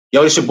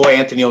Yo, it's your boy,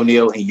 Anthony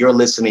O'Neill, and you're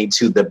listening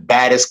to the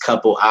baddest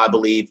couple, I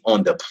believe,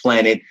 on the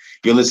planet.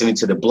 You're listening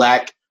to the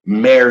Black,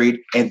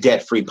 Married, and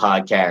Debt-Free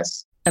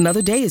Podcast.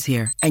 Another day is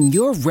here, and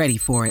you're ready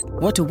for it.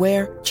 What to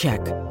wear? Check.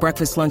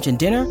 Breakfast, lunch, and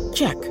dinner?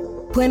 Check.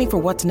 Planning for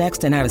what's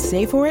next and how to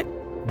save for it?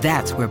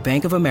 That's where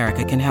Bank of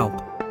America can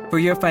help. For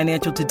your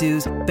financial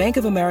to-dos, Bank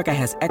of America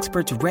has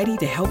experts ready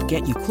to help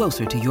get you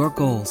closer to your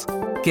goals.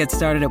 Get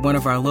started at one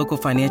of our local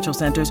financial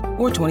centers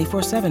or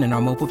 24/7 in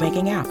our mobile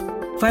banking app.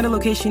 Find a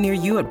location near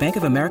you at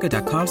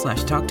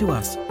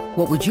bankofamerica.com/talktous.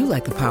 What would you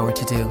like the power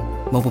to do?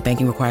 Mobile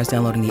banking requires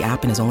downloading the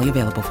app and is only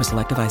available for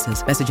select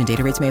devices. Message and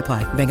data rates may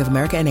apply. Bank of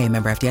America N.A.,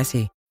 member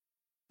FDIC.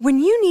 When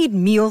you need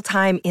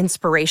mealtime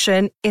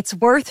inspiration, it's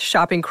worth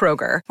shopping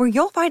Kroger, where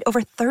you'll find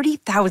over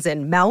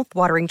 30,000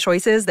 mouth-watering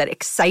choices that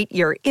excite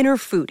your inner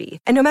foodie.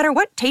 And no matter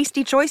what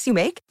tasty choice you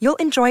make, you'll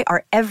enjoy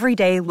our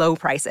everyday low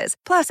prices,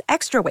 plus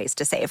extra ways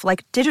to save,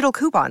 like digital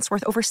coupons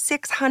worth over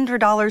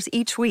 $600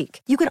 each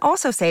week. You can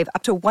also save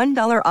up to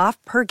 $1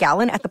 off per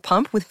gallon at the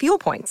pump with fuel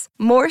points.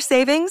 More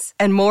savings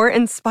and more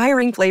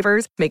inspiring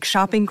flavors make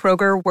shopping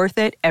Kroger worth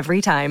it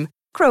every time.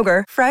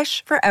 Kroger,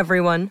 fresh for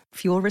everyone.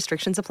 Fuel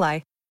restrictions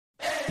apply.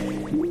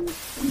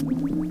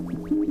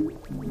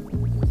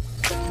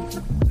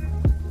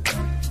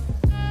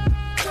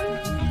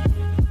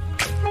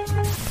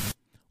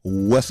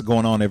 What's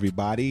going on,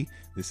 everybody?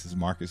 This is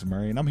Marcus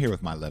Murray, and I'm here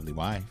with my lovely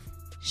wife,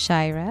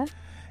 Shira.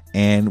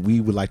 And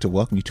we would like to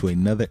welcome you to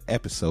another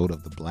episode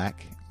of the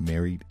Black,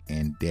 Married,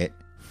 and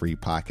Debt-Free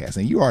Podcast.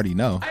 And you already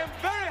know, I am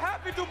very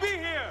happy to be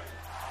here.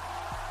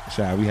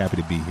 Shira, we happy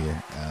to be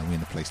here. We're in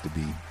the place to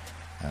be.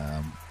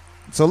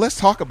 So let's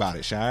talk about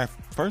it, Shira.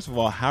 First of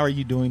all, how are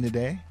you doing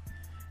today?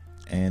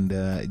 And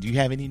do you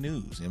have any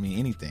news? I mean,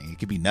 anything. It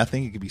could be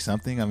nothing. It could be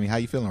something. I mean, how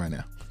you feeling right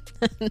now?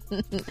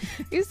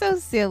 You're so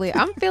silly.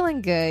 I'm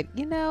feeling good.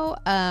 You know,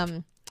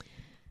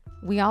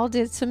 we all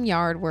did some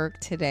yard work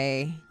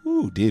today.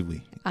 Ooh, did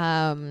we?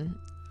 I'm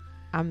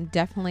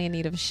definitely in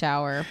need of a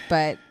shower,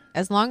 but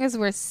as long as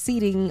we're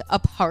seating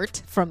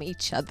apart from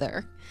each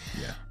other,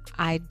 yeah,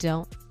 I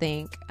don't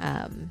think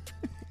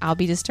I'll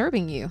be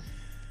disturbing you.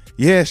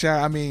 Yeah,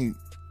 Shira. I mean,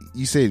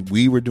 you said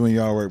we were doing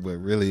yard work, but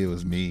really it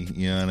was me.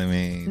 You know what I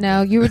mean?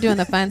 No, you were doing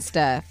the fun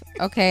stuff.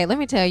 Okay, let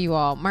me tell you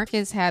all.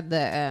 Marcus had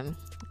the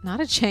not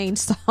a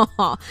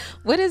chainsaw.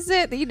 What is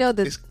it? You know,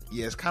 it's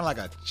kind of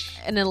like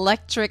an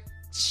electric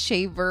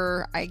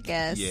shaver, I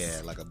guess.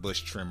 Yeah, like a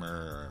bush trimmer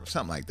or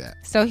something like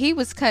that. So he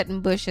was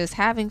cutting bushes,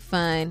 having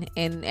fun,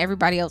 and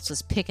everybody else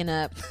was picking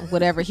up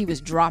whatever he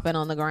was dropping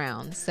on the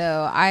ground.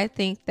 So I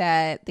think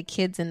that the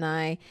kids and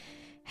I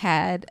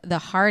had the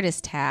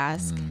hardest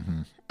task.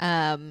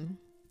 Mm-hmm.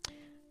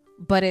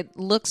 But it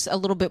looks a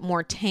little bit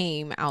more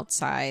tame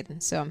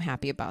outside, so I'm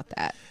happy about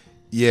that.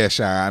 Yeah,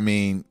 Shira. I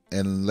mean,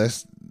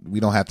 unless we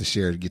don't have to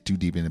share to get too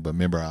deep in it, but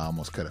remember, I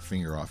almost cut a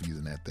finger off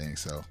using that thing,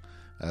 so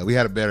we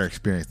had a better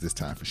experience this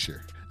time for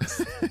sure.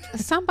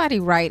 Somebody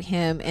write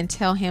him and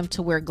tell him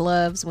to wear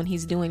gloves when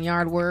he's doing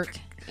yard work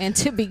and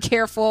to be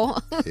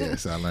careful.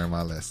 Yes, I learned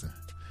my lesson.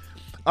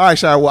 All right,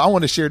 Shira. Well, I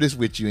want to share this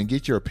with you and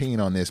get your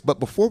opinion on this. But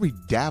before we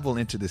dabble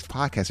into this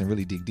podcast and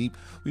really dig deep,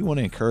 we want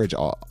to encourage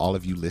all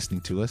of you listening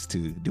to us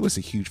to do us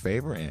a huge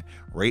favor and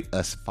rate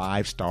us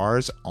 5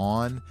 stars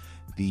on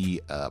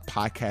the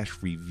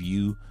podcast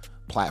review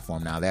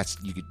platform. Now,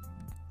 you could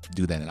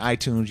do that in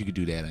iTunes. You could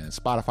do that in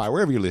Spotify,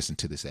 wherever you listen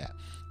to this at.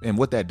 And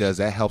what that does,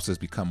 that helps us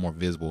become more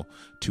visible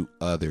to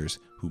others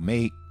who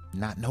may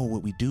not know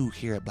what we do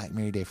here at Black,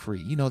 Married,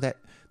 Debt-Free. You know, that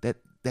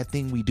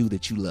thing we do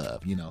that you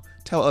love, you know,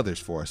 tell others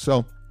for us.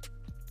 So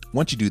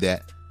once you do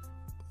that,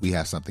 we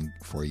have something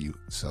for you.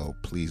 So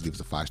please leave us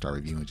a 5-star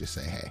review and just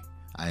say, hey,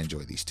 I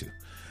enjoy these two.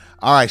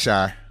 All right,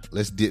 Shire,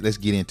 let's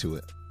get into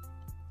it.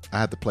 I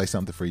have to play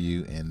something for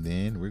you, and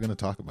then we're going to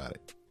talk about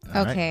it.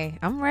 All okay, right?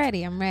 I'm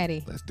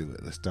ready. Let's do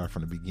it. Let's start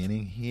from the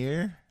beginning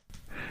here.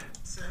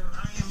 So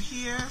I am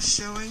here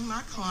showing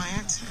my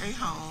client a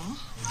home,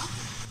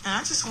 and I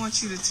just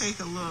want you to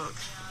take a look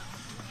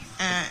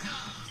at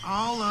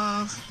all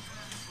of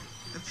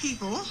the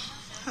people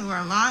who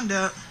are lined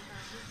up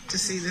to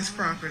see this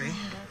property.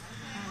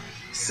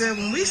 So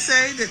when we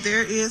say that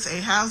there is a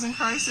housing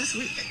crisis,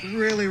 we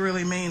really,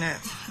 really mean it.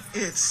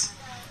 It's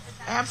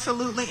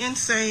absolutely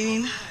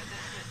insane.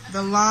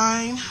 The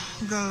line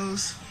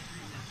goes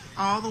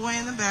all the way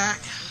in the back.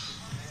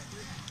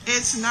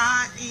 It's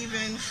not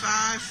even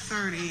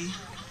 5:30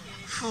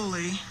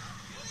 fully,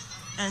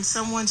 and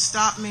someone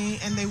stopped me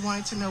and they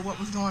wanted to know what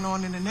was going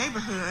on in the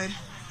neighborhood,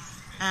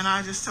 and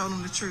I just told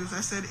them the truth. I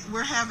said,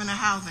 we're having a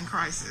housing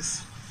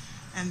crisis,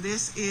 and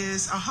this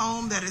is a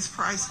home that is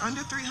priced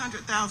under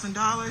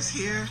 $300,000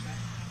 here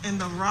in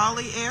the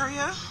Raleigh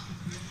area,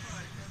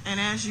 and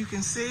as you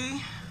can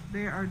see,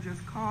 there are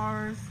just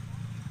cars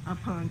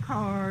upon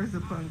cars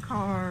upon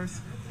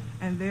cars,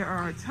 and there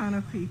are a ton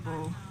of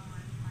people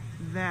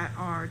that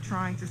are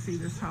trying to see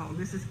this home.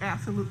 This is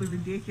absolutely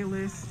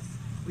ridiculous.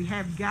 We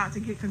have got to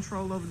get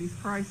control over these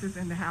prices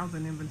and the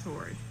housing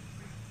inventory.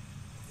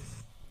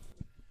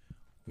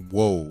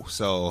 Whoa.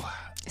 So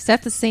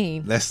set the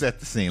scene. Let's set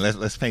the scene.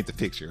 Let's paint the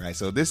picture, right?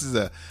 So this is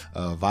a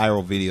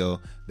viral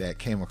video that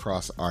came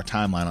across our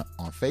timeline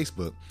on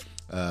Facebook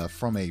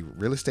from a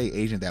real estate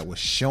agent that was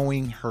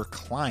showing her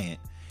client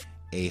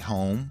a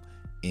home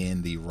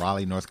in the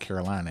Raleigh, North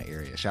Carolina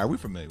area. Shai, we're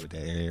familiar with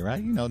that area,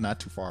 right? You know, not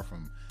too far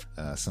from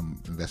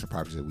some investment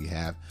properties that we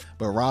have.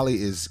 But Raleigh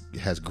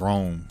has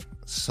grown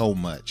so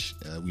much.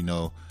 We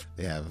know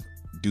they have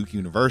Duke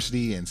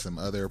University and some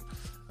other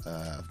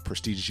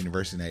prestigious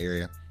university in that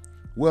area.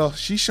 Well,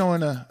 she's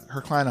showing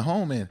her client a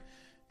home, and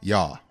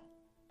y'all,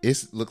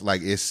 it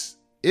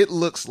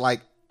looks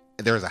like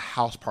there's a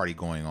house party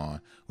going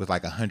on with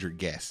like 100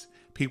 guests.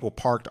 People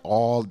parked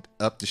all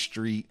up the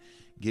street,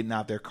 getting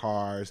out their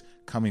cars,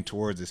 coming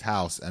towards this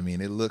house. I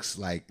mean, it looks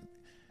like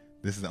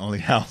this is the only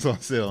house on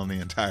sale in the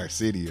entire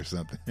city or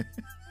something.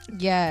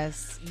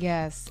 Yes.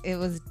 It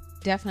was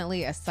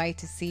definitely a sight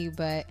to see.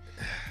 But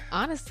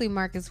honestly,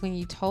 Marcus, when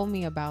you told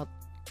me about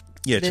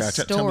this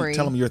story,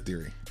 tell them your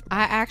theory.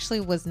 I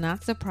actually was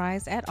not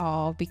surprised at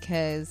all,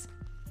 because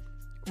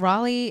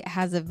Raleigh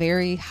has a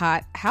very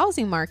hot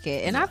housing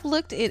market. And I've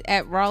looked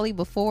at Raleigh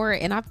before,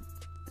 and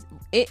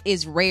it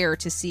is rare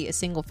to see a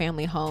single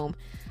family home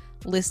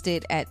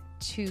listed at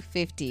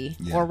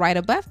 $250 or right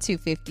above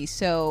 $250.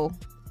 So,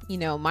 you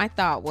know, my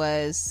thought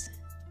was,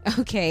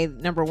 okay,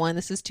 number one,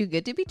 this is too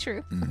good to be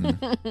true.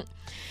 Mm-hmm.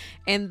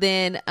 And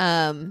then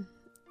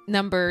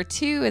number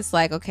two, it's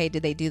like, okay,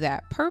 did they do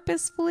that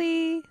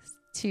purposefully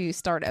to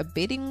start a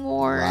bidding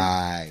war?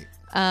 Right.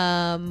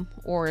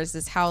 Or is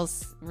this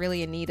house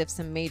really in need of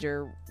some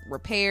major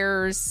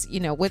repairs?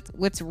 You know,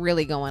 what's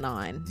really going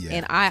on? Yeah.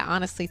 And I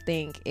honestly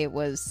think it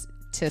was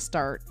to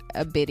start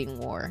a bidding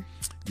war.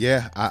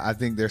 Yeah, I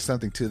think there's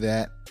something to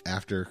that.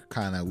 After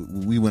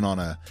we went on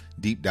a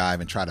deep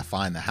dive and tried to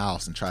find the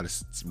house and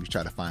we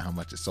tried to find how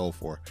much it sold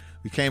for.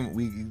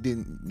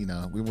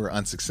 We were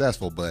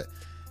unsuccessful, but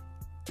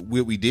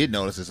what we did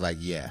notice is like,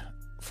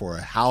 for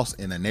a house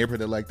in a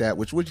neighborhood like that,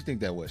 what'd you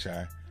think that was,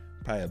 Shire?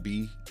 Probably a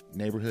B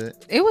neighborhood.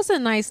 It was a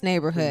nice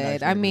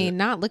neighborhood. I mean,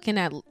 not looking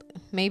at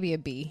maybe a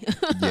B,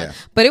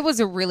 but it was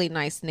a really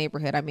nice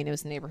neighborhood. I mean, it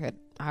was a neighborhood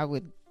I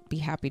would be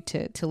happy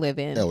to live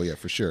in. Oh yeah,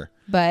 for sure.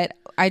 But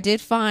I did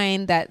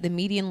find that the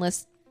median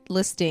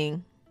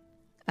listing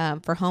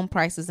for home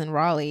prices in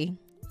Raleigh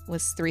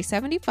was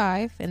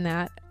 $375, and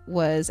that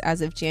was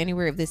as of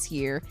January of this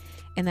year,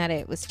 and that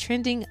it was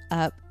trending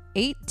up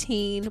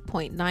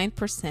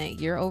 18.9%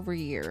 year over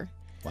year.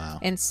 Wow.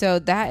 And so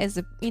that is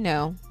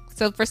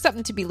so for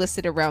something to be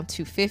listed around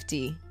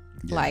 $250,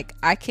 like,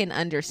 I can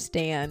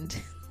understand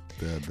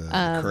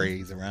the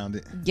craze around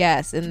it.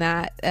 Yes, and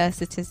that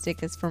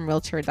statistic is from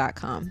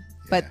Realtor.com.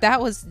 But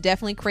that was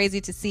definitely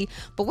crazy to see.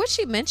 But what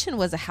she mentioned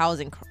was a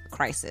housing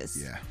crisis.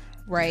 Yeah.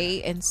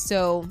 Right? And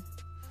so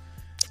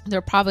there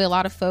are probably a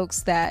lot of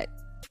folks that,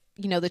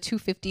 the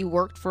 $250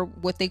 worked for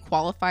what they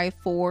qualified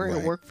for. Right.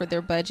 It worked for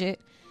their budget.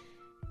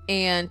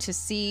 And to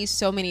see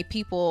so many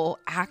people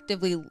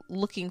actively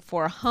looking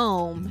for a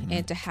home,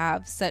 and to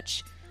have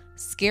such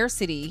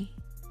scarcity,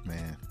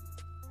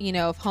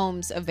 of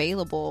homes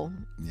available,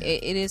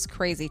 it is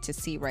crazy to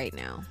see right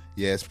now.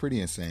 Yeah, it's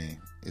pretty insane.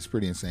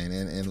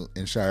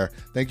 And Shire,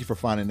 thank you for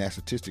finding that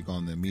statistic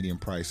on the median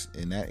price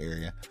in that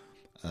area.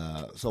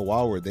 So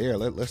while we're there,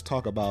 let's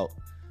talk about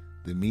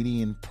the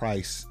median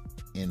price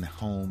in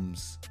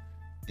homes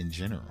in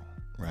general,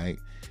 right?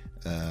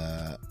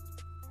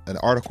 An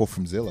article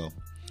from Zillow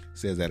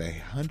says that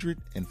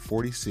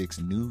 146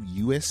 new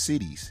U.S.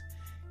 cities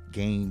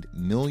gained $1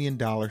 million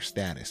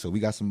status. So we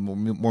got some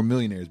more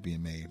millionaires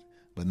being made,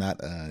 but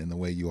not in the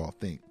way you all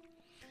think.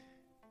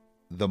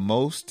 The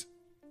most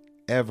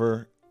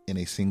ever in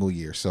a single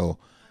year. So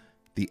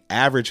the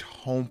average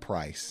home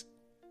price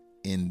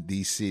in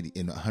these cities,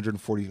 in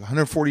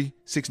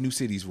 146 new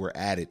cities were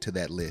added to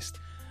that list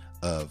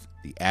of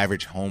the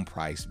average home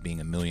price being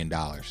 $1 million.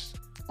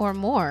 Or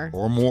more.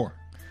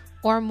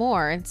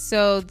 And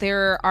so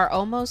there are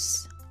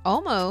almost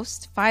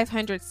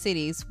 500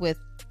 cities with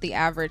the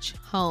average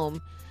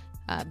home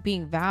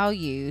being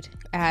valued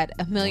at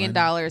 $1 million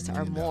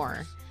or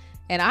more.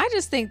 And I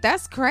just think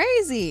that's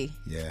crazy.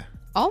 Yeah.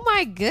 Oh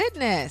my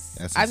goodness.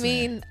 That's I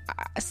insane. mean,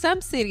 some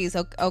cities,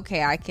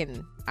 okay, I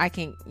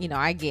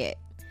get.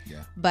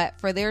 Yeah. But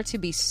for there to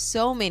be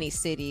so many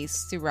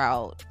cities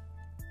throughout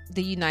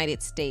the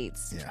United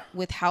States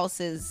with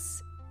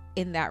houses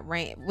in that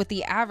range, with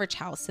the average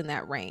house in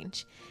that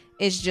range,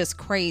 is just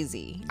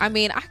crazy. Yeah. I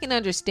mean, I can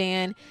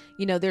understand,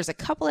 there's a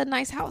couple of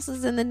nice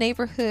houses in the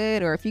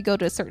neighborhood, or if you go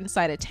to a certain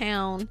side of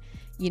town,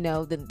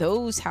 then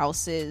those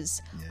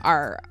houses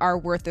are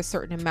worth a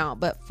certain amount.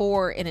 But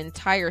for an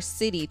entire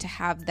city to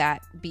have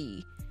that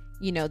be,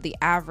 the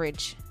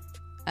average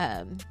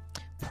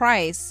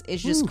price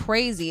is just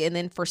crazy. And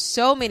then for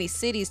so many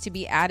cities to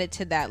be added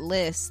to that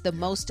list, the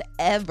most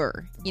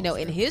ever,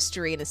 in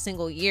history in a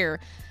single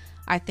year,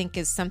 I think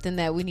is something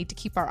that we need to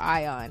keep our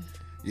eye on.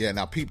 Yeah,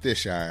 now peep this,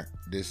 Shire.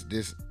 This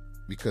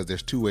because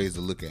there's two ways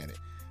to look at it.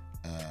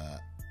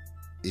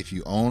 If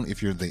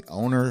you're the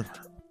owner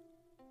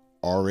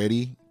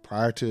already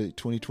prior to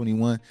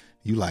 2021,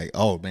 you like,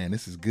 oh man,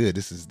 this is good.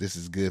 This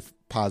is good,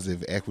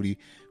 positive equity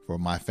for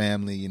my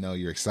family. You know,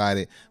 you're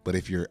excited. But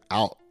if you're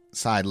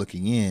outside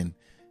looking in,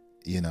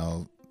 you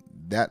know,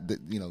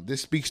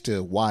 this speaks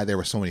to why there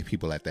were so many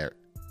people at that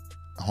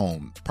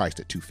home priced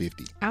at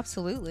 $250.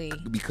 Absolutely.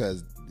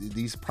 Because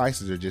these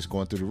prices are just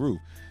going through the roof.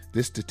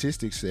 This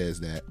statistic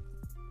says that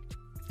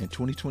in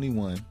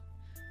 2021,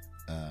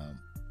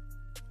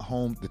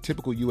 the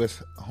typical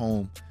U.S.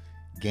 home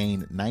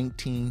gained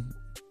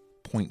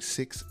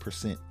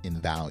 19.6% in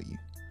value.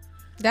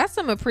 That's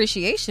some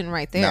appreciation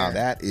right there. Now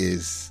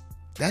that's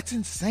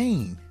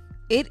insane.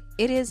 It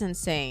is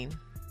insane.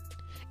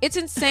 It's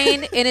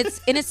insane and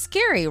it's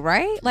scary,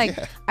 right? Like,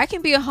 yeah. I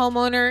can be a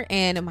homeowner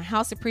and my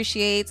house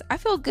appreciates. I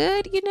feel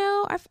good, you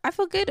know. I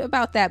feel good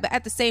about that. But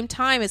at the same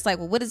time, it's like,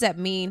 well, what does that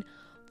mean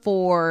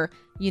for,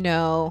 you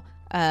know,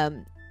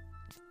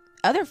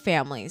 other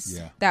families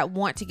that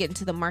want to get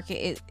into the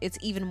market? It's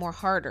even more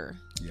harder,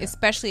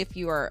 especially if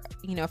you are,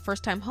 you know, a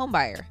first-time home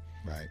buyer.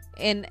 Right.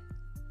 And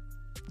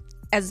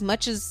as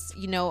much as,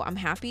 you know, I'm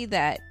happy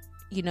that,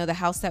 you know, the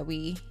house that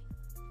we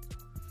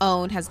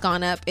own has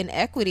gone up in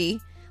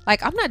equity.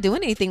 Like, I'm not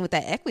doing anything with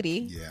that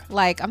equity. Yeah.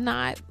 Like, I'm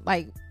not,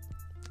 like,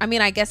 I mean,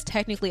 I guess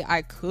technically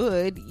I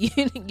could,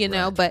 you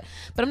know, right.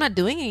 but I'm not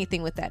doing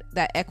anything with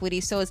that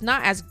equity. So it's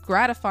not as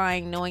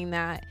gratifying knowing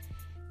that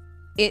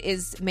it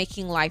is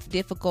making life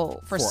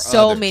difficult for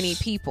so others. many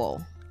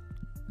people.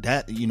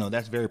 That, you know,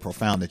 that's very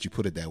profound that you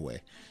put it that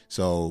way.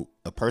 So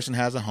a person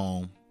has a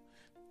home.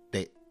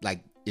 They,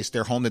 like, it's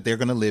their home that they're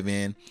going to live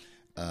in.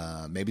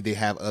 Maybe they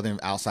have other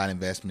outside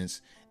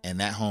investments, and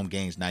that home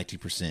gains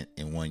 90%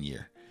 in 1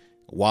 year.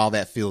 While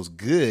that feels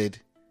good,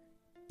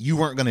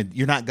 you're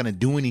not gonna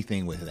do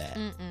anything with that.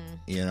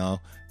 You know.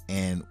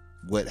 And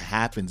what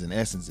happens in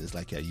essence is,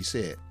 like you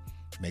said,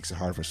 makes it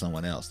hard for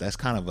someone else. That's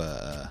kind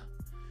of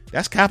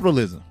that's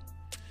capitalism.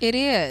 It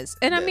is.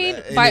 And I mean,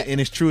 in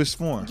its truest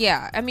form.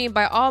 Yeah. I mean,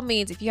 by all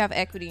means, if you have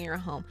equity in your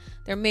home,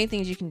 there are many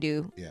things you can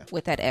do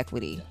with that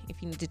equity.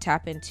 If you need to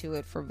tap into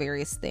it for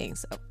various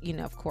things, you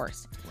know, of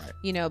course. Right.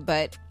 You know,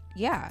 but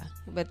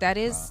that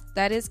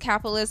is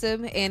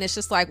capitalism. And it's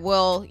just like,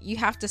 well, you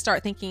have to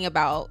start thinking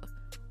about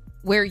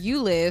where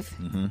you live.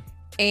 Mm-hmm.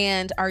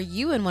 And are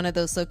you in one of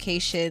those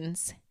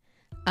locations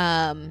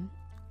are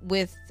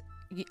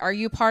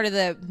you part of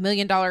the $1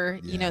 million,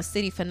 you know,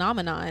 city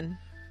phenomenon?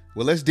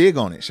 Well, let's dig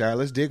on it, Shire.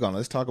 Let's dig on it.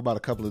 Let's talk about a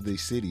couple of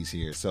these cities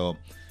here. So,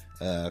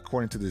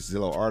 according to this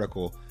Zillow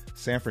article,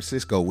 San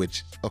Francisco,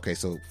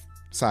 so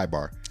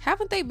sidebar.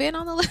 Haven't they been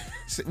on the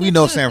list? We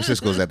know San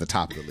Francisco is at the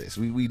top of the list.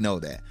 We know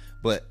that.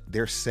 But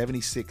there's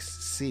 76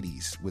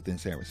 cities within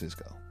San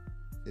Francisco.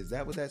 Is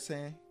that what that's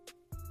saying?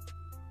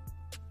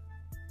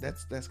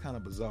 That's kind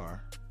of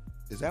bizarre.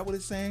 Is that what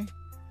it's saying?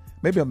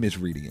 Maybe I'm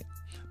misreading it.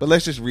 But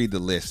let's just read the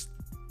list.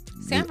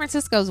 San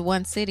Francisco's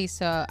one city,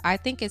 so I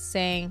think it's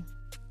saying,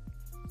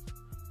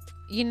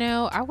 you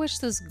know, I wish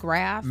this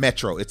graph.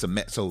 Metro. It's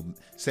so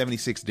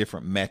 76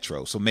 different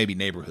metros. So maybe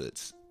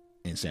neighborhoods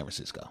in San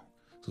Francisco.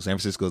 So San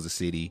Francisco is a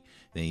city.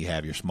 Then you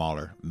have your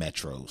smaller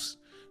metros,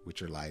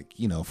 which are like,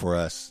 you know, for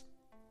us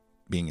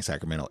being in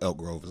Sacramento, Elk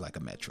Grove is like a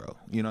metro.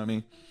 You know what I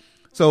mean?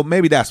 So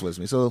maybe that's what it's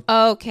mean. So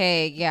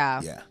okay,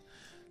 yeah. Yeah.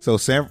 So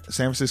San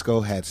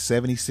Francisco had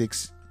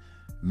 76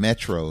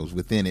 metros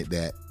within it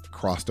that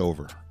crossed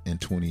over in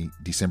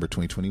December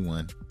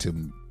 2021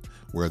 to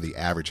where the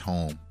average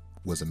home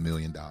was $1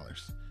 million.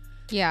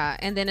 Yeah,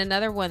 and then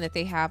another one that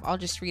they have, I'll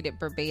just read it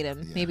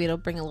verbatim. Yeah. Maybe it'll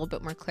bring a little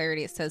bit more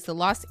clarity. It says the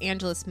Los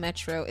Angeles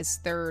Metro is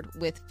third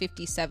with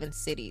 57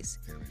 cities.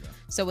 There we go.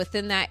 So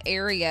within that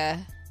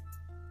area,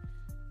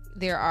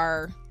 there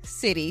are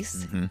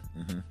cities.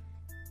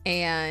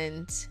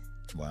 And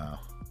wow.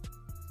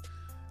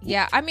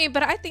 Yeah, I mean,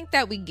 but I think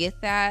that we get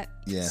that.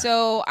 Yeah.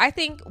 So I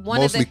think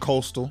mostly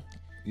coastal,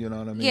 you know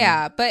what I mean?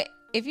 Yeah, but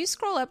if you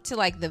scroll up to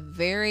like the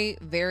very,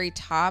 very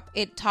top,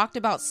 it talked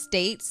about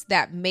states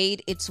that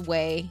made its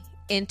way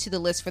into the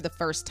list for the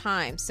first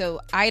time.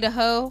 So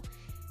Idaho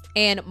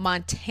and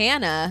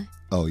Montana.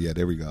 Oh yeah,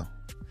 there we go.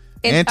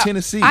 And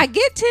Tennessee. I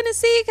get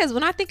Tennessee because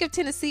when I think of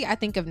Tennessee, I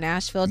think of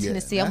Nashville,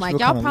 Tennessee. I'm like,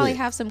 y'all probably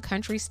have some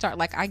country start.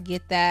 Like, I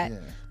get that. Yeah.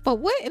 But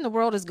what in the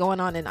world is going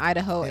on in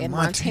Idaho and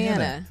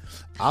Montana?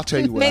 I'll tell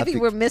you what. Maybe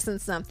we're missing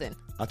something.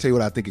 I'll tell you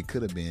what I think it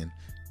could have been.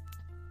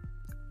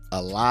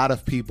 A lot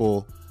of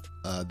people,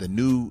 the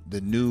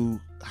new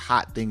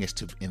hot thing is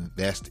to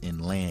invest in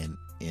land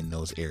in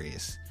those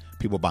areas.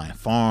 People buying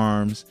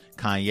farms.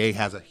 Kanye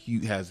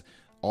has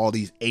all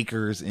these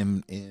acres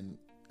in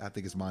I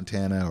think it's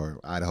Montana or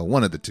Idaho,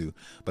 one of the two.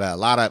 But a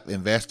lot of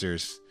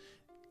investors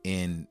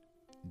in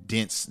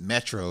dense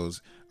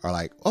metros are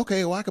like,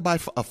 okay, well, I could buy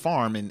a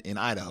farm in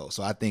Idaho.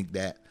 So I think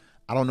that,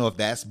 I don't know if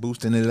that's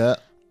boosting it up.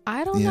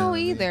 I don't know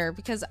either,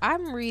 because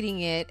I'm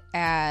reading it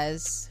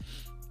as,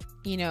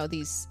 you know,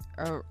 these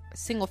are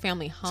single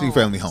family homes. Single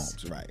family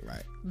homes, right.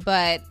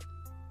 But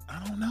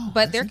I don't know.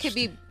 But there could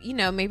be, you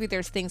know, maybe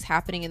there's things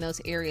happening in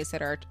those areas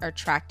that are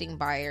attracting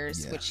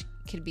buyers, which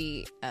could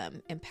be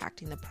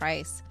impacting the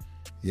price.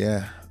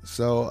 Yeah.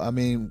 So, I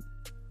mean,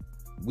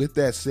 with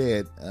that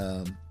said,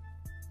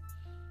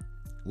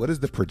 what is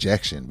the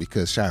projection?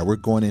 Because Shia, we're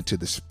going into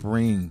the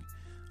spring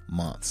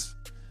months.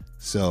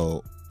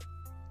 So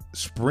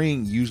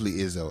spring usually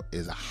is a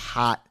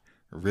hot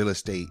real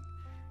estate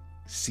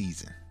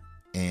season.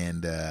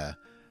 And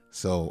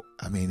so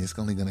I mean it's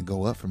only gonna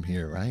go up from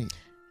here, right?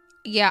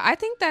 Yeah, I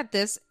think that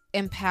this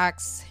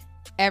impacts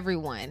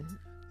everyone.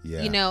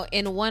 Yeah. You know,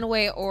 in one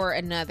way or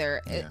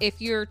another. Yeah.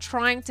 If you're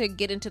trying to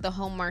get into the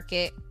home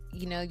market,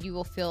 you know, you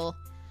will feel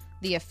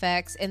the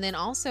effects. And then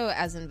also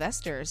as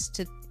investors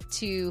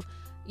to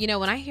you know,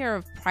 when I hear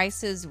of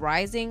prices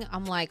rising,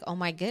 I'm like, oh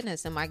my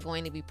goodness, am I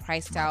going to be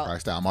priced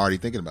out I'm already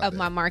thinking about of that.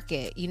 my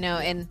market, you know?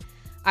 And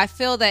I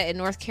feel that in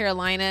North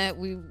Carolina,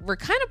 we're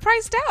kind of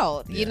priced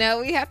out. Yeah. You know,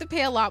 we have to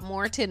pay a lot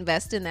more to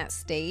invest in that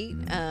state,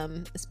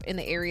 in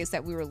the areas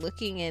that we were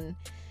looking. And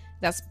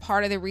that's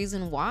part of the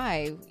reason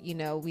why, you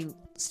know, we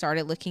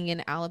started looking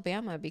in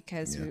Alabama,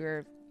 because we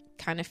were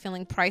kind of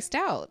feeling priced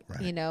out,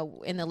 right. you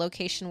know, in the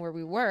location where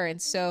we were.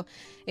 And so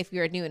if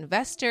you're a new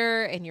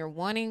investor and you're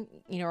wanting,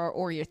 you know,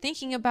 or you're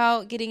thinking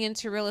about getting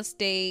into real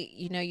estate,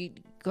 you know, you're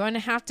going to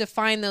have to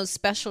find those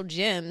special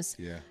gems,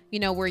 you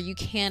know, where you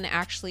can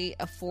actually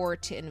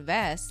afford to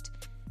invest,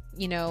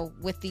 you know,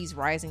 with these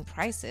rising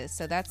prices.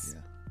 So that's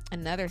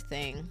another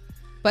thing.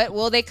 But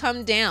will they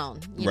come down?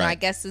 You know, I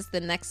guess is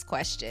the next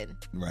question.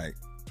 Right.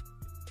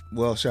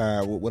 Well,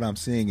 Shia, what I'm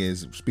seeing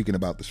is, speaking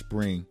about the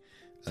spring,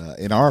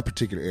 in our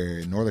particular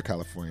area in Northern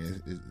California,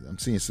 I'm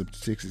seeing some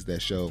statistics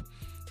that show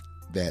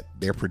that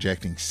they're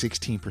projecting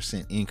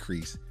 16%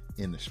 increase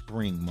in the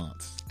spring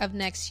months of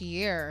next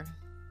year.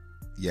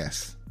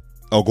 Yes.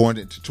 Oh, going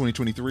into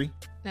 2023?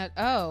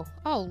 Oh,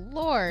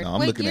 Lord. No,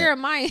 what year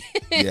am I?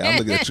 Yeah, I'm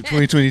looking at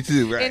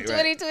 2022, right? In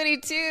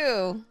 2022.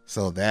 Right.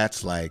 So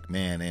that's like,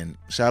 man, and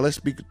Shia, let's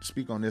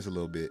speak on this a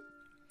little bit.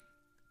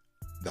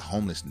 The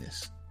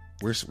homelessness.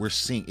 We're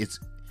seeing it's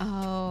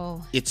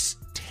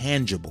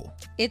tangible.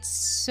 It's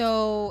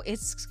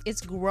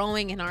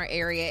growing in our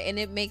area,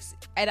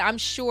 and I'm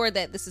sure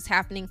that this is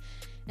happening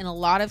in a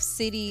lot of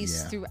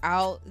cities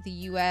throughout the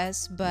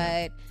US,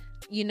 but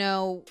you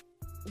know,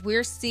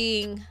 we're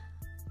seeing,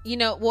 you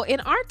know, well, in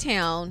our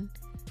town,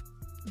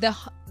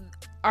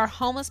 our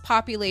homeless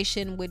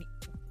population would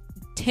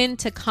tend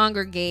to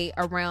congregate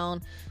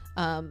around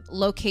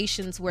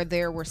locations where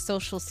there were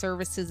social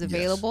services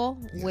available,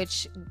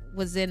 which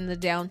was in the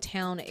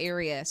downtown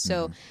area.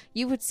 So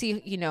you would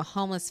see, you know,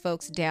 homeless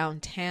folks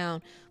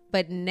downtown,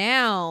 but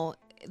now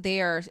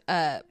they are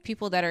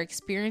people that are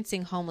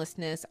experiencing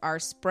homelessness are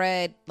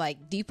spread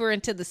like deeper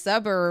into the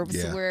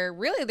suburbs where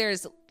really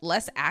there's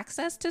less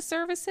access to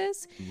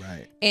services.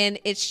 Right. And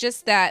it's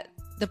just that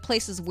the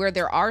places where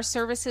there are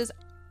services,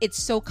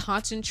 it's so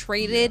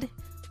concentrated,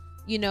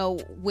 you know,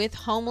 with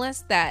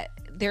homeless that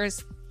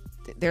there's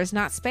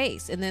not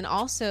space. And then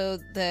also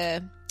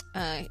the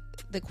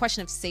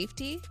question of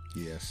safety.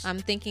 Yes. I'm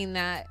thinking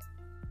that,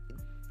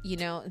 you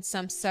know, in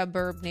some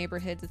suburb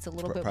neighborhoods, it's a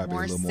little bit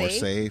more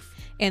safe.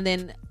 And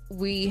then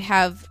we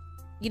have,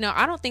 you know,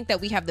 I don't think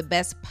that we have the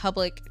best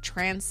public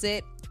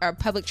transit or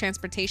public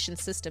transportation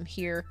system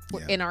here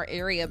in our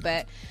area,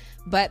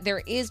 but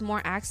there is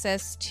more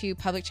access to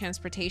public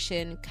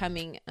transportation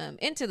coming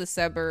into the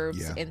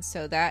suburbs. And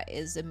so that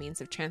is a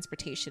means of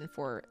transportation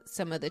for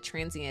some of the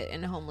transient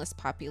and homeless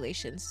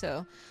population.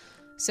 So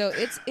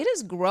it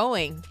is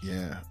growing.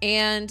 Yeah.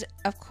 And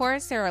of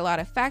course, there are a lot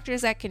of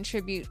factors that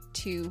contribute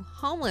to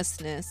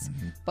homelessness.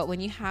 But when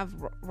you have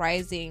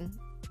rising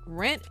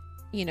rent,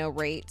 you know,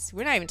 rates,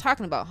 we're not even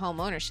talking about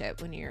home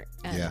ownership when you're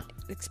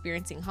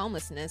experiencing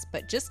homelessness,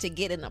 but just to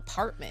get an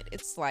apartment,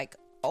 it's like,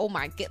 oh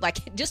my god,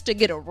 like just to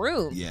get a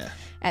room. Yeah.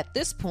 At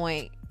this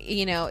point,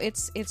 you know,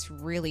 it's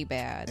really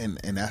bad.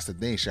 And that's the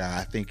thing, Shia.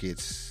 I think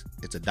it's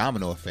a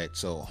domino effect.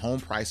 So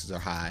home prices are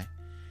high.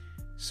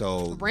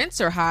 So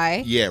rents are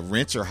high. Yeah,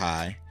 rents are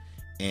high.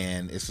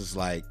 And it's just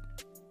like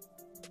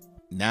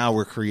now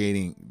we're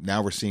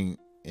seeing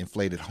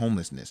inflated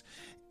homelessness.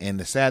 And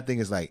the sad thing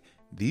is, like,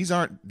 these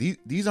aren't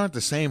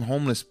the same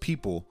homeless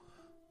people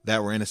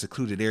that were in a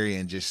secluded area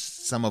and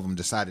just some of them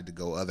decided to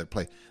go other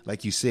place.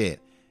 Like you said,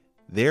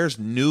 there's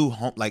new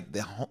home, like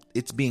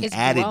it's being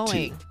added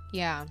growing to.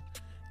 Yeah.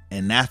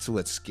 And that's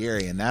what's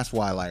scary. And that's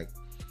why, like,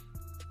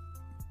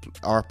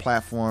 our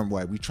platform,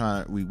 why we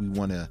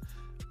want to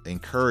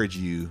encourage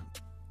you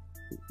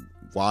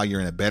while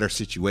you're in a better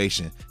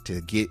situation to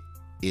get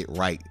it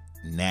right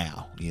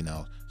now. You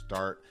know,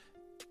 start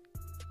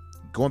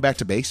going back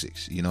to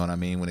basics. You know what I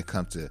mean? When it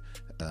comes to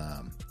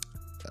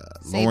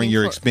lowering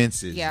your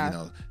expenses, you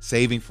know,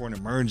 saving for an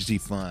emergency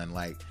fund.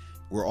 Like,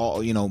 we're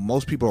all, you know,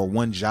 most people are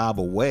one job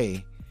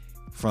away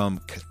from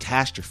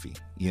catastrophe,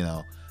 you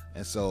know.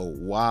 And so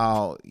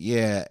while,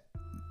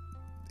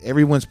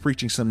 everyone's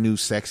preaching some new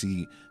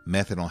sexy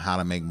method on how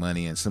to make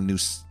money and some new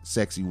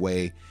sexy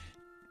way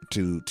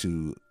to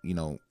you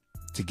know,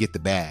 to get the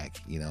bag,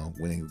 you know,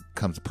 when it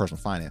comes to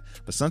personal finance.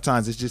 But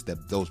sometimes it's just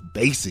those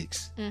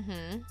basics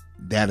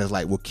that is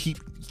like, will keep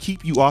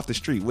you off the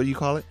street. What do you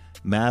call it?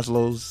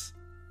 Maslow's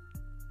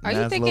Are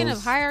you thinking Maslow's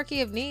of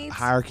hierarchy of needs?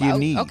 hierarchy of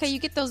needs. Okay, you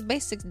get those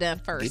basics done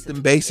first. Get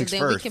them basics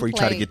and then we first can before you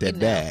try to play, get that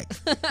bag.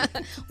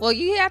 Well,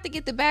 you have to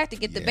get the bag to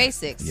get the Yeah,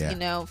 basics, yeah. you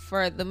know,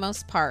 for the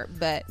most part.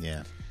 But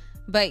Yeah,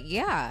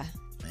 yeah.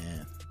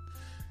 man.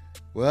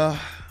 Well,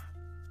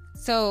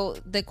 So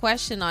the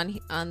question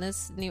on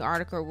this new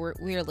article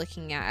we are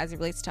looking at as it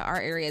relates to our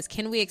area is,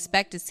 can we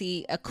expect to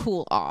see a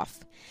cool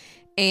off?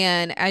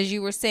 And as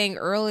you were saying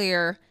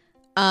earlier,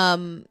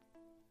 folks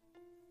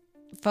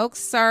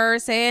are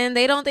saying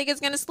they don't think it's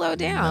going to slow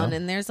down. No.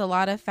 And there's a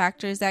lot of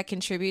factors that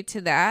contribute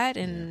to that.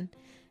 And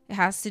it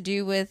has to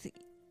do with,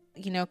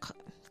 you know,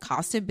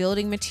 cost of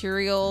building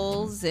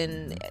materials,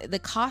 and the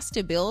cost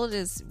to build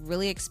is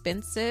really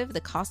expensive.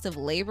 The cost of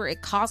labor,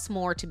 it costs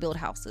more to build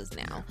houses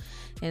now.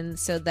 And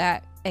so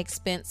that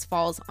expense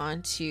falls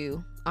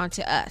onto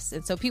us.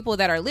 And so people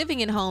that are living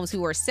in homes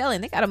who are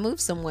selling, they got to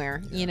move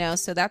somewhere, you know,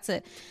 so that's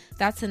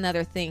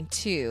another thing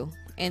too.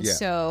 And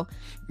so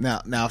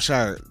now,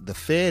 Shire, the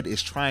Fed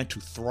is trying to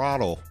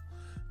throttle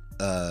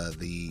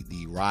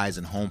the rise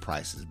in home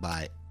prices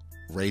by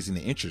raising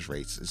the interest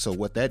rates. And so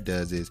what that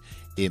does is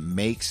it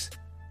makes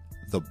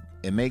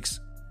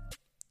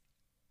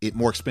it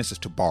more expensive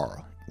to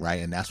borrow,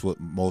 right? And that's what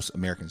most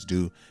Americans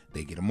do.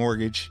 They get a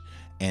mortgage,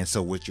 and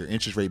so with your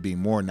interest rate being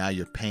more, now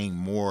you're paying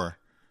more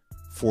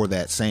for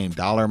that same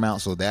dollar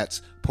amount. So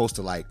that's supposed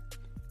to like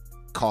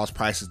cause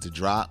prices to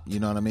drop, you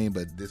know what I mean?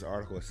 But this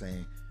article is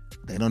saying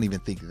they don't even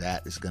think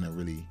that is going to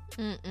really,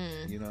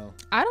 you know?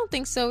 I don't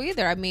think so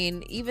either. I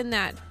mean, even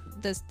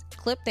this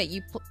clip that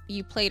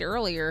you played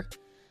earlier,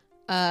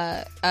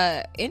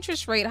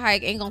 interest rate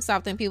hike ain't gonna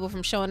stop them people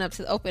from showing up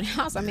to the open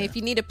house. I mean, if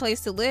you need a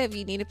place to live,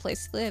 you need a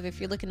place to live. If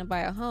you're looking to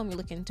buy a home, you're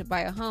looking to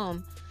buy a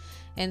home.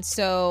 And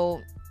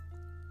so,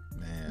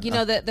 you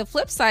know, the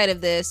flip side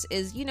of this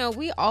is, you know,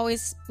 we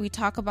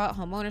talk about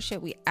home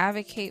ownership. We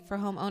advocate for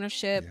home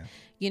ownership. Yeah.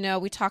 You know,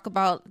 we talk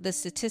about the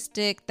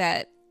statistic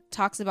that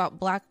talks about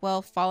black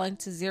wealth falling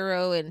to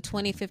zero in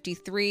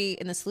 2053.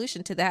 And the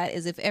solution to that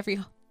is if every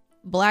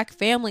Black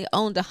family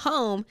owned a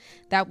home,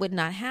 that would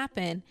not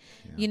happen,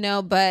 you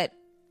know. But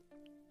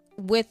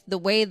with the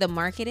way the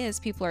market is,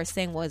 people are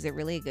saying, well, is it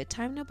really a good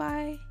time to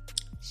buy?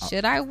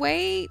 Should I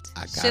wait?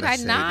 Should I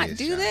not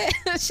do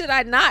this? Should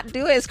I not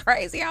do it? It's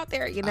crazy out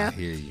there, you know. I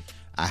hear you.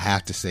 I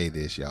have to say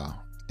this, y'all,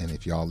 and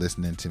if y'all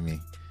listening to me,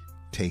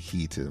 take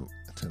heed to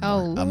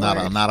Oh, I'm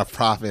not a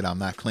prophet. I'm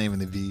not claiming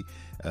to be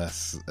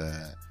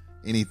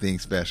anything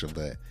special,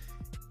 but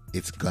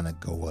it's gonna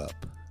go up.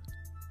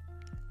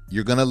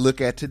 You're gonna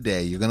look at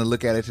today. You're gonna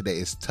look at it today.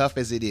 As tough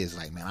as it is,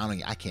 like, man,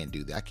 I can't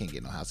do that. I can't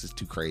get no house. It's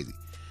too crazy.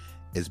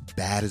 As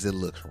bad as it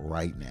looks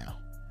right now,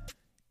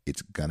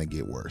 it's gonna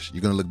get worse.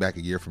 You're gonna look back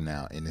a year from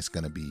now, and it's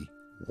gonna be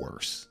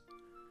worse.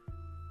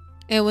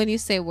 And when you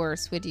say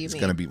worse, what do you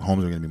mean?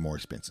 Homes are gonna be more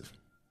expensive.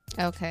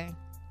 Okay.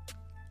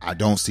 I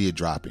don't see it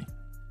dropping.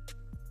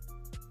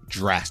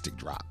 Drastic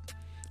drop.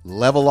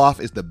 Level off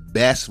is the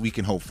best we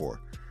can hope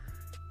for.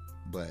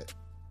 But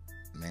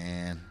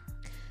man,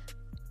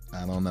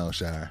 I don't know,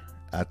 Shire.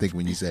 I think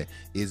when you say,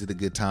 is it a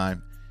good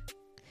time?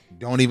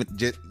 Don't even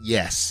just,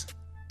 yes.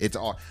 It's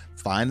all,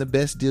 find the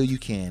best deal you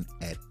can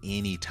at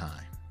any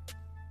time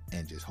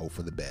and just hope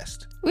for the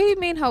best. What do you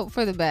mean hope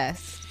for the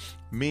best?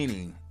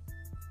 Meaning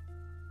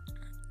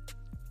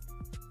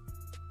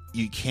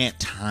you can't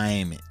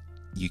time it.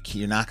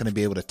 You're not going to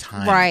be able to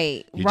time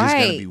it. You're just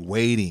going to be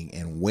waiting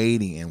and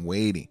waiting and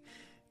waiting.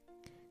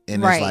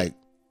 And it's like,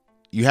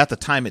 you have to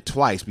time it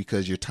twice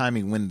because you're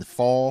timing when to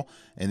fall,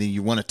 and then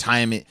you want to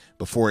time it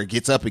before it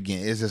gets up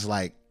again. It's just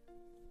like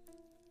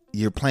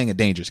you're playing a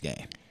dangerous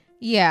game.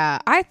 Yeah,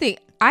 I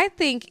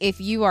think if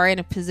you are in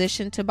a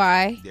position to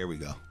buy, there we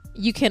go.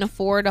 You can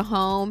afford a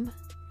home,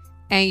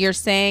 and you're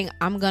saying,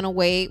 I'm going to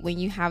wait when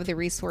you have the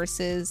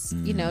resources,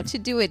 you know, to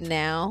do it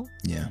now.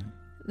 Yeah.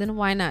 Then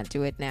why not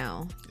do it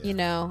now? Yeah. You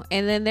know,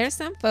 and then there's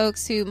some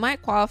folks who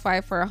might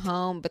qualify for a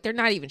home, but they're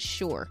not even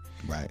sure.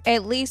 Right.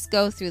 At least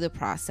go through the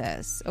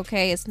process.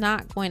 Okay. It's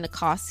not going to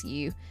cost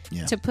you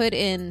to put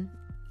in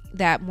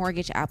that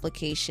mortgage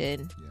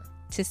application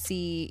to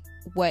see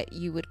what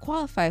you would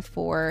qualify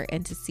for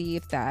and to see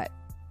if that,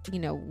 you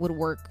know, would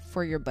work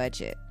for your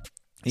budget.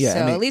 Yeah. So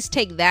at least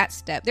take that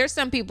step. There's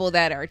some people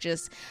that are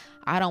just,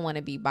 I don't want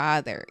to be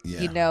bothered,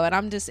 you know, and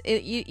I'm just,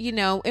 you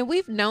know, and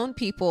we've known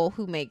people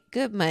who make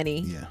good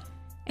money. Yeah.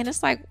 And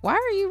it's like, why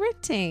are you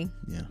renting?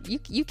 Yeah.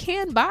 You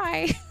can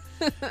buy.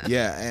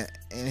 Yeah.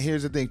 And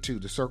here's the thing, too,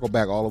 to circle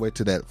back all the way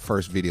to that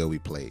first video we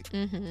played.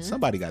 Mm-hmm.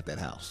 Somebody got that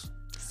house.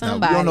 Somebody.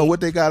 Now, we don't know what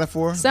they got it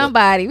for.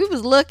 Somebody. We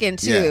was looking,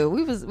 too. Yeah.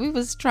 We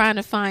was trying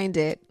to find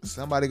it.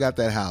 Somebody got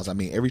that house. I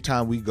mean, every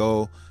time we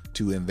go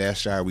to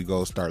invest, Shire, we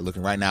go start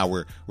looking. Right now,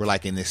 we're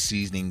like in this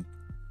seasoning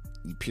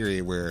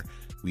period where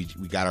we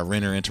got a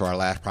renter into our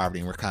last property,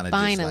 and we're kind of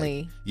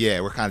finally,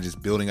 we're kind of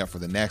just building up for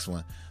the next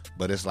one.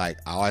 But it's like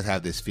I always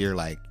have this fear,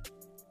 like,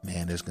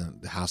 man,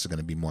 the house is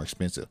gonna be more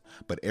expensive.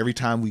 But every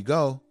time we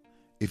go,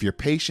 if you're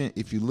patient,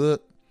 if you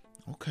look,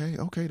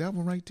 okay, that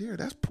one right there,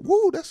 that's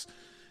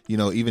you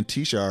know, even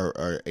Tisha,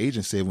 our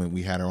agent, said when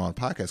we had her on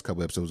podcast a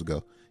couple episodes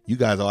ago, you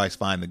guys always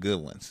find the good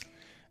ones.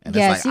 And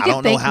yes, it's you like, I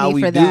can don't know thank how me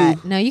we for do.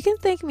 that. No, you can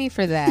thank me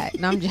for that.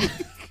 No, I'm just.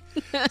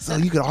 So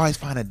you could always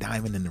find a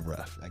diamond in the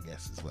rough, I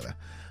guess is what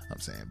I'm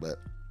saying. But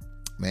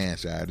man,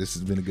 Shire, this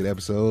has been a good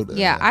episode.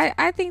 Yeah,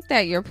 I think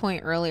that your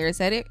point earlier is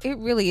that it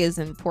really is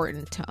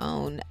important to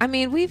own. I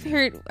mean, we've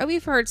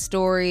heard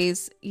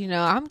stories, you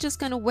know, I'm just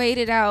gonna wait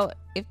it out.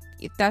 If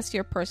that's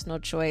your personal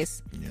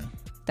choice, Yeah.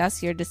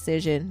 that's your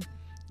decision.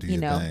 Do you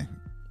your know. thing.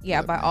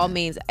 Yeah, But, by all man,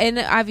 means. And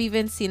I've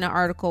even seen an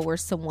article where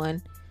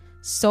someone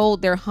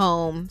sold their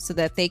home so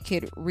that they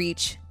could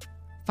reach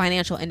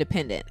financial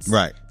independence.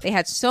 Right. They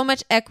had so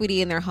much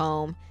equity in their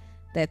home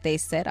that they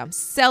said, I'm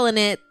selling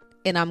it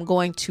and I'm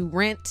going to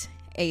rent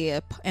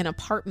an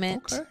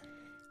apartment. Okay.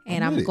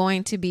 And I'm I'm with it.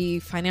 going to be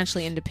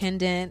financially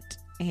independent.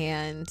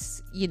 And,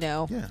 you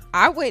know, Yeah.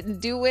 I wouldn't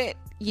do it,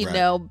 you Right.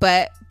 know,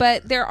 but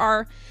there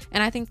are,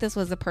 and I think this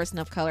was a person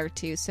of color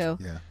too. So,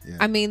 Yeah. Yeah.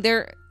 I mean,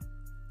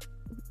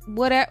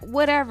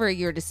 whatever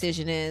your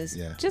decision is,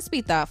 Yeah. just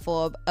be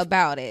thoughtful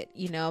about it.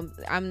 You know,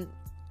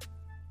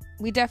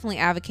 we definitely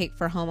advocate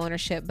for home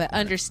ownership, but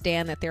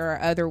understand that there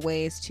are other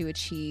ways to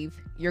achieve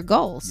your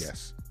goals.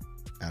 Yes,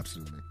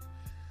 absolutely.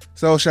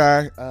 So,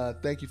 Shire,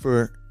 thank you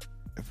for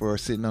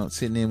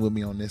sitting in with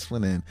me on this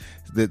one. And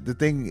the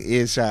thing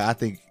is, Shire, I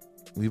think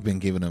we've been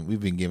giving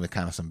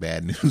kind of some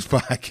bad news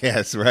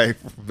podcasts, right,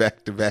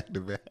 back to back to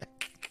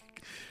back.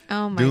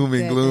 Oh my Doom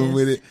and gloom goodness.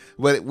 with it,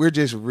 but we're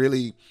just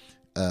really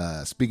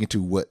speaking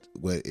to what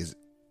is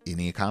in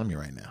the economy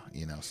right now,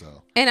 you know.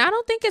 So, And I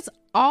don't think it's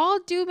all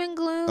doom and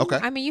gloom. Okay.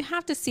 I mean, you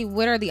have to see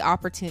what are the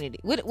opportunity.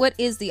 What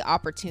is the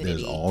opportunity?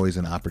 there's always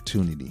an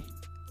opportunity.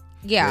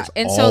 Yeah. There's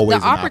And so the always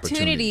an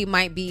opportunity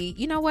might be,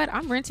 you know what,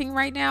 I'm renting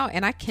right now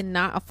and I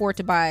cannot afford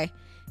to buy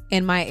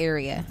in my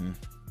area. Mm-hmm.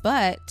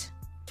 But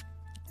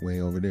Way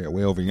over there,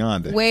 way over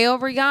yonder. way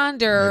over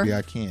yonder, Maybe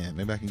I can.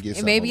 Maybe I can get and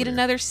something maybe over in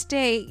there. another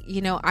state,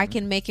 you know, I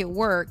can make it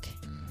work.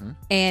 Mm-hmm.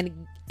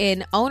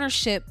 And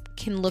ownership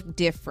can look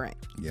different.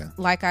 Yeah.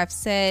 Like I've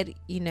said,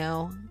 you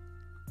know,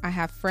 I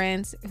have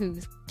friends who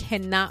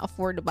cannot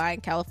afford to buy in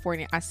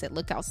California. I said,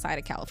 look outside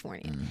of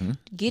California. Mm-hmm.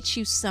 Get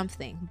you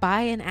something.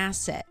 Buy an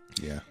asset,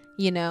 Yeah.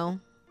 you know?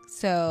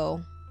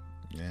 So,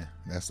 Yeah,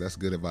 that's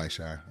good advice,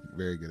 Shire.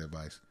 Very good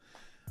advice.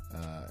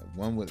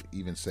 One would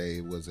even say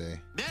it was a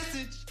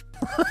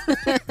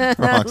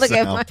wrong Look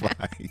at my-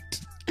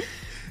 soundbite.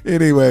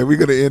 Anyway, we're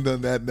gonna end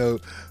on that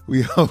note.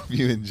 We hope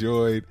you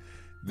enjoyed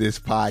this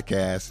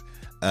podcast.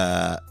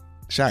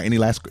 Shire, any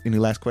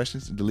last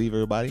questions to leave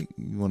everybody?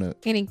 You want to,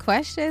 any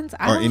questions?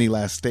 or any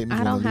last statements?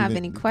 I you wanna don't have leave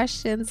any it?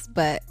 questions,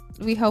 but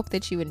we hope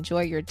that you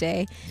enjoy your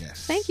day.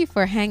 Yes. Thank you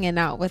for hanging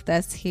out with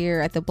us here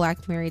at the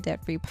Black Married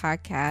Debt Free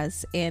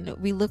Podcast. And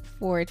we look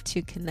forward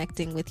to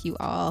connecting with you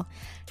all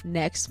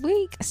next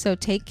week. So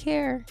take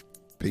care.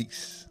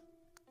 Peace.